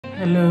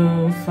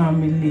Hello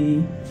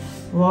family,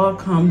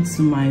 welcome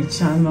to my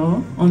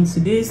channel. On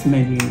today's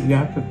menu we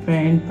are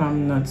preparing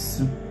palm nut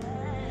soup,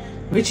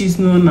 which is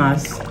known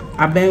as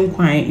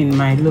NKWAN in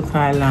my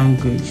local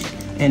language,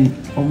 and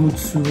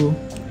Omotuo,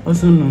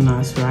 also known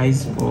as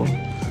rice ball.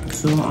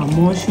 So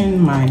I'm washing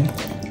my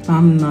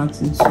palm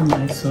nut into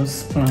my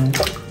saucepan.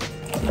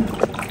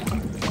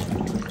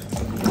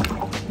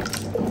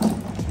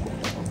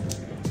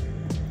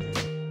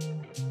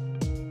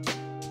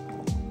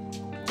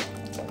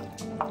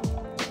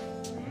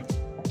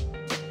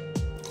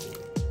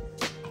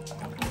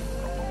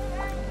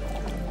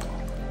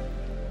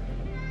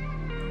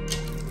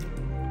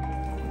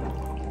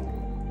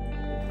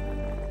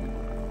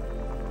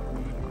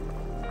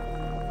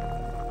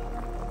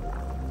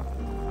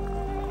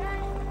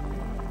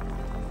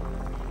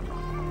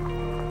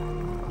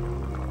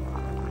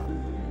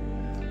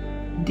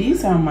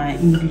 These are my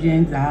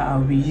ingredients that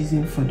I'll be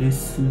using for the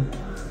soup.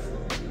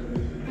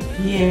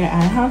 Here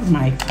I have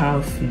my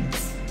cow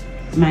feet,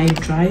 my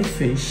dry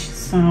fish,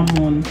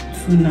 salmon,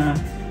 tuna.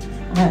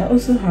 I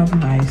also have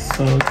my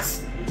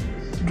salt,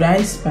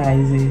 dry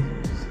spices,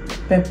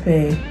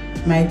 pepper,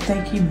 my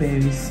turkey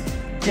berries,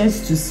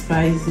 just to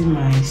spice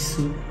my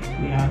soup.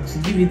 We have to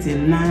give it a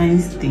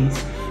nice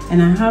taste.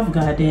 And I have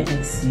garden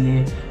eggs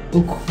here,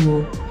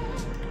 okro,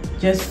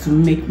 just to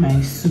make my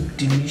soup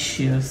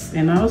delicious.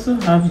 And I also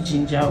have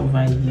ginger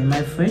over here,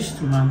 my fresh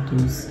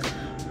tomatoes,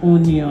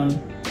 onion.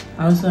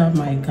 I also have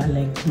my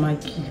garlic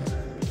maggi.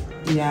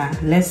 Yeah,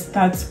 let's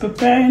start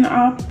preparing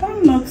our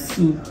palm nut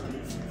soup.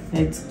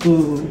 Let's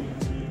go.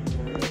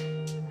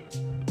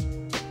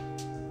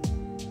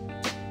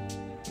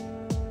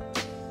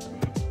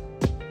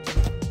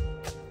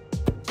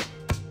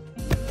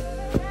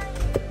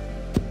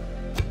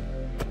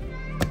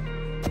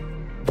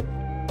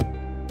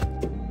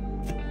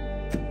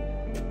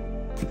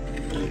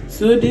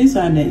 So these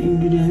are the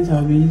ingredients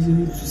I'll be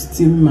using to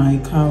steam my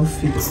cow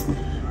feet.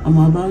 I'm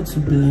about to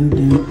blend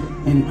them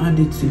and add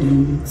it to the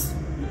meat.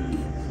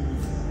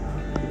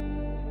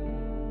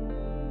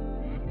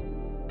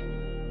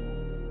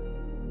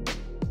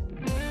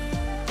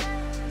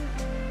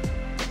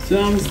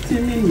 So I'm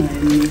steaming my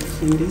meat,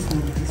 and these are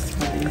my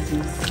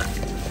spices.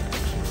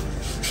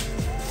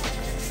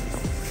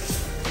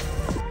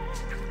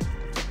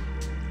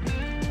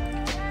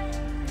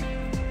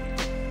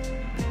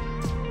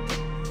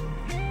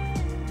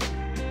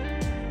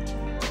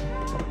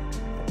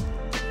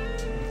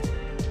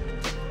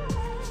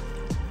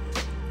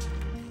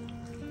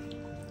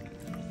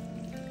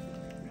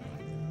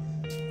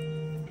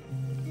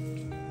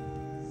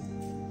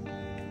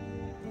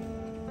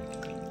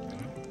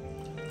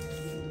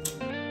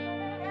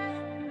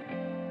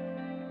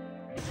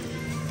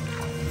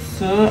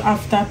 So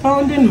after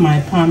pounding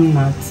my palm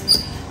nut,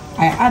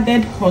 I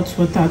added hot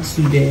water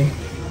to the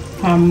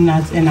palm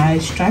nut and I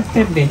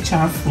extracted the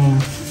chaff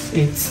from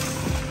it.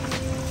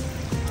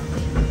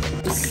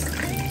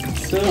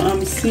 So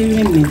I'm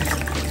sealing it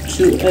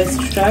to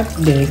extract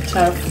the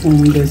chaff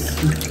from the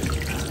soup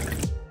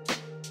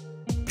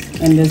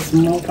and the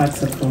small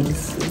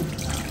particles.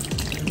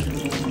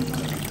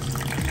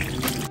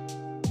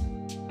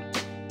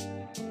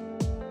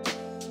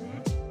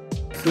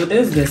 So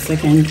this is the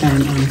second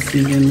time I'm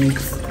sealing it.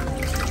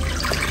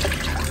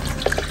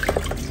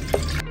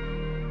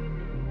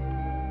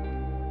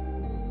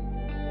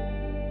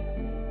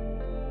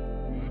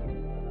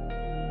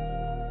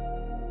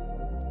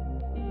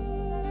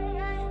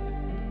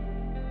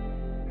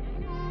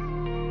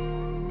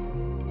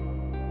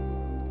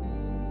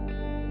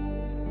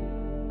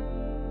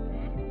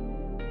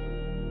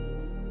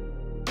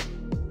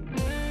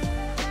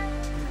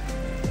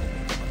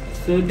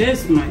 So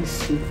there's my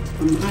soup.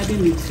 I'm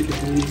adding it to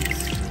the meat.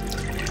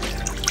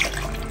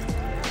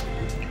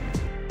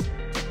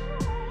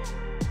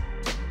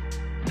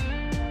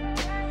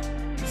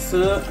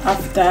 So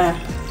after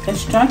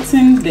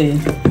extracting the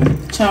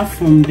chaff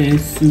from the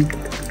soup,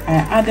 I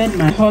added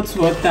my hot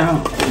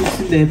water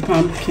into the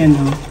palm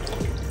kernel.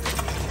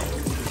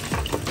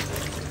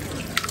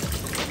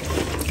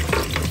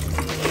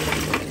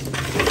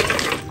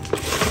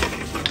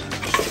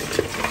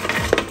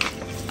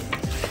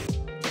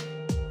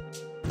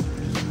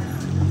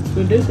 So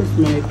this is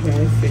my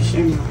dry fish.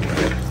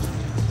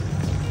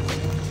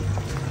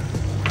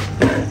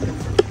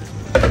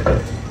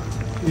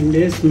 And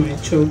there's my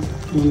chopped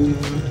onion.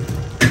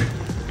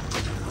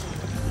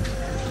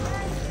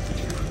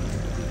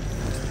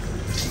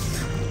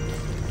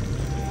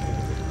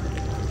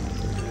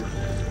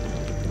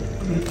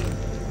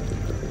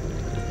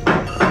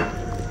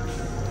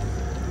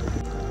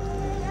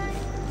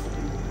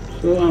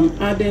 So I'm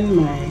adding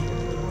my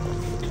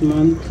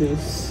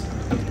tomatoes.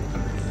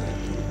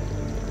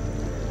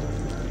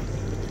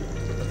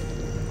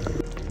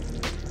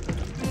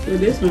 So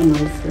this one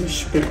my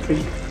fresh pepper.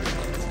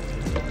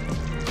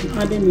 I'm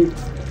adding it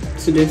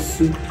to the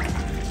soup.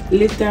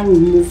 Later we'll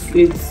move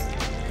it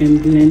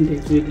and blend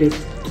it with the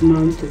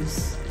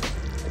tomatoes.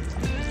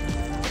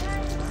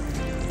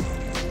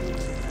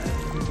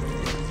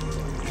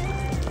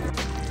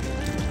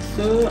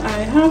 So I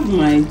have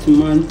my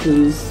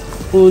tomatoes,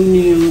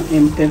 onion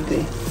and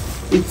pepper.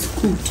 It's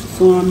cooked,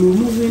 so I'm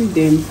removing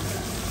them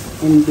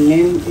and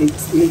blend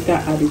it, later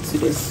add it to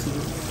the soup.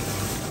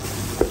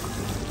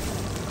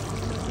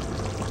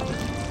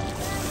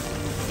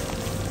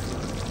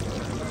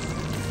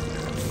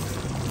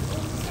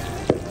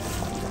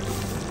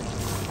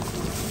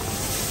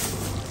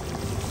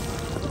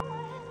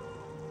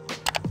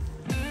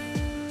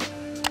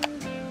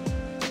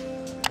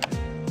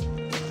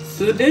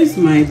 So this is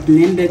my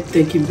blended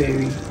turkey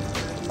berry.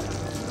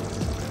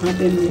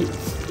 Adding it.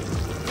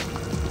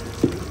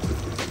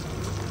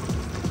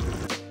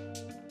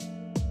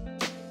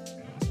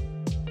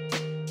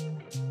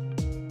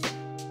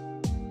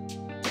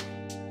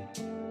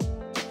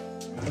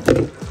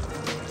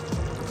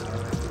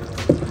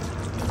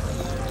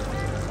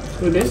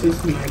 So this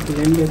is my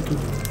blended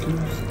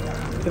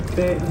tomatoes,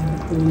 pepper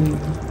and onion.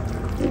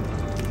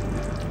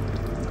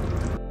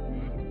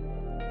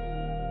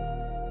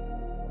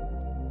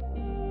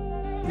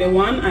 The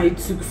one I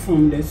took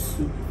from the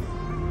soup.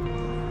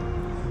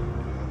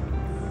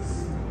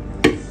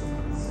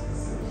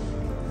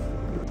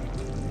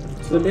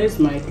 So there's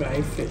my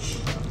dry fish.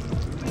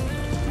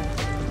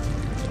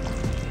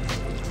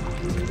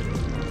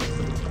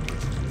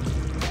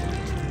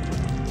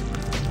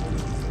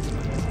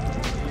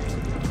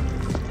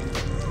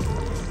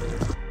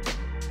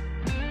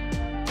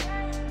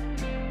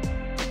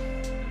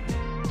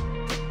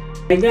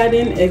 My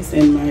garden eggs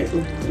and my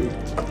okro.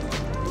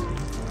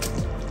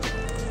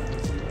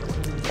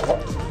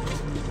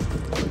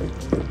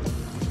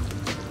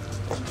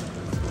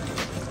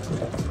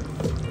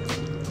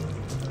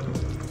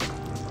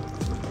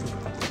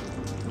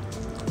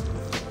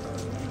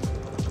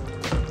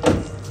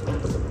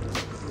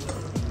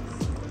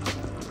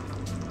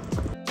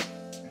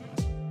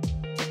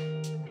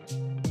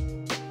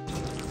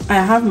 I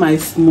have my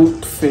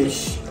smoked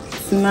fish,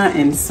 tuna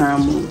and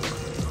salmon.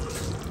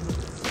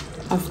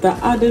 After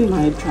adding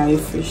my dry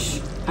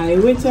fish, I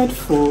waited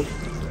for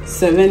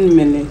 7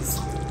 minutes.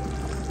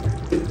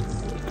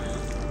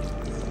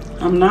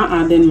 I'm now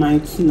adding my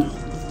tuna.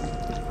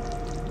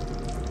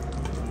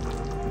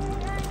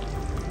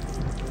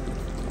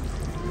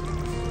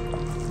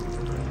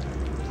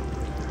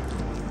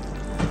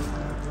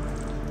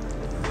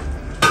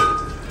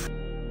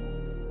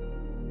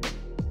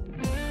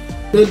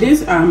 So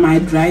these are my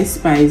dry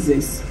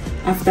spices.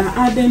 After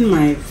adding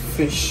my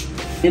fish,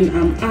 and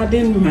I'm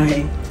adding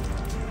my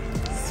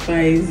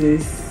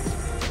spices.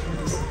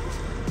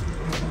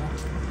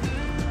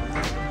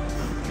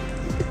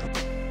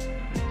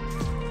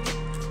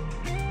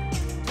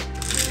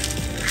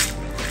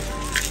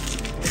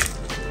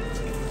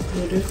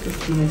 So this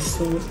is my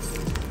salt,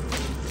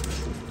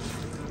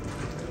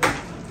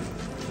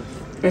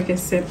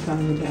 Prekese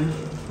powder,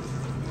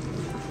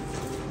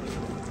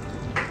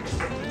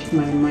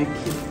 my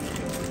Waakye.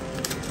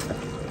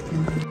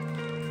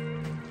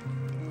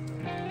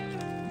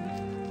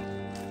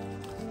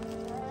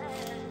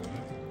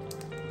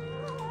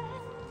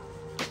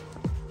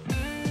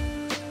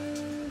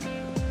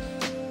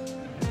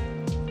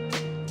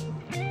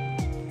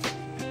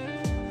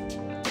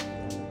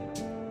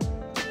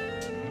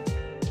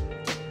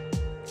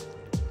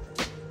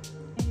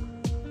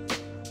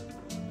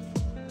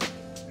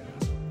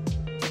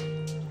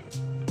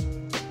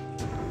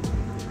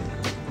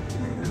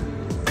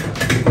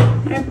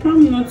 My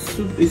palm nut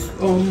soup is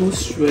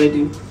almost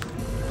ready.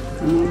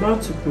 I'm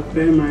about to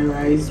prepare my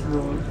rice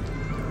ball.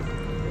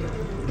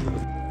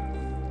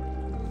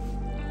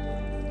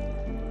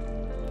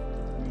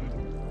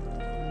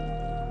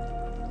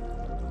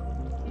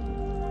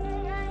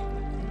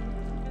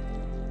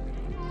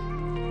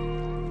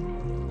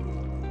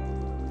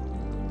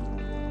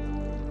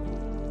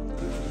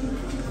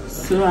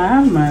 So I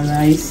have my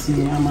rice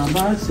here. I'm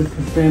about to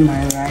prepare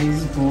my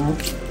rice ball.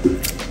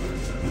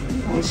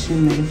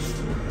 Washing it.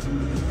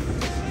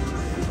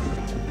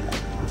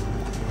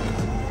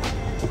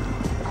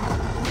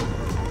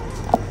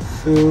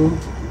 So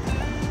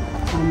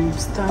I'm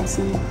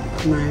starting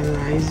my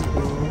rice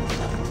bowl.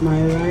 My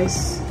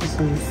rice is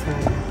on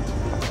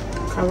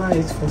fire. Cover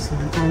it for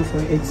some time for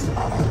it to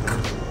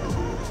cook.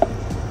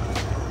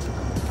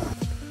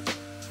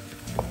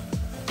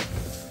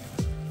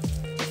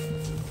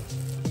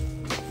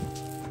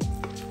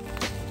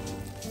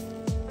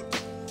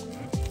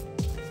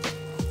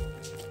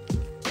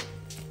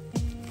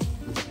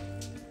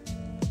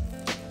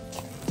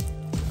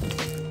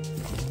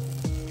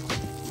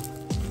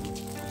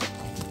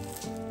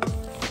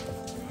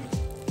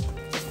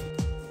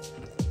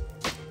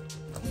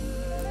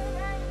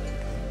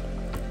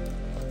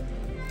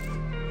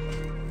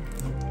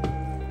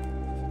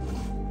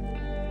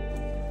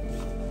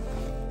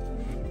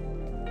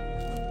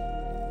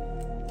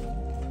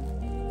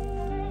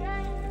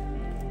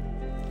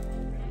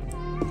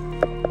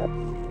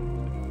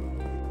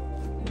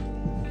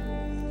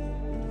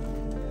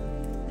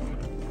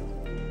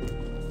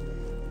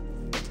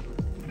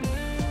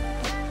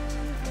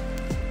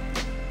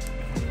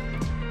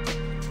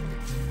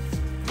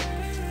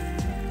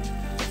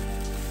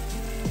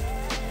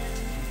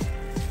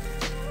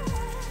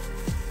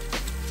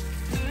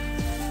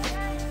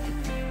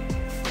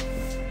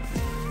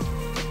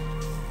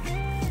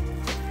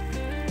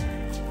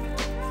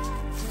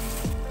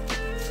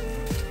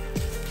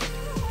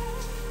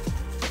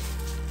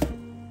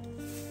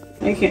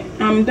 Okay,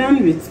 I'm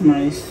done with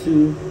my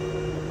soup.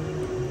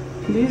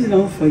 Please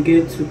don't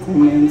forget to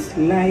comment,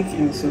 like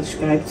and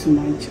subscribe to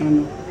my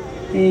channel.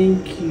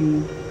 Thank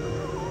you.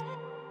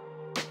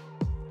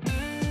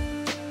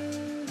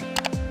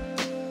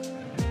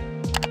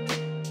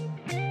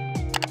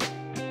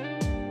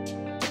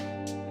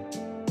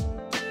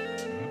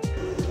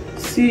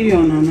 See you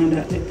on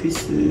another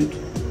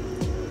episode.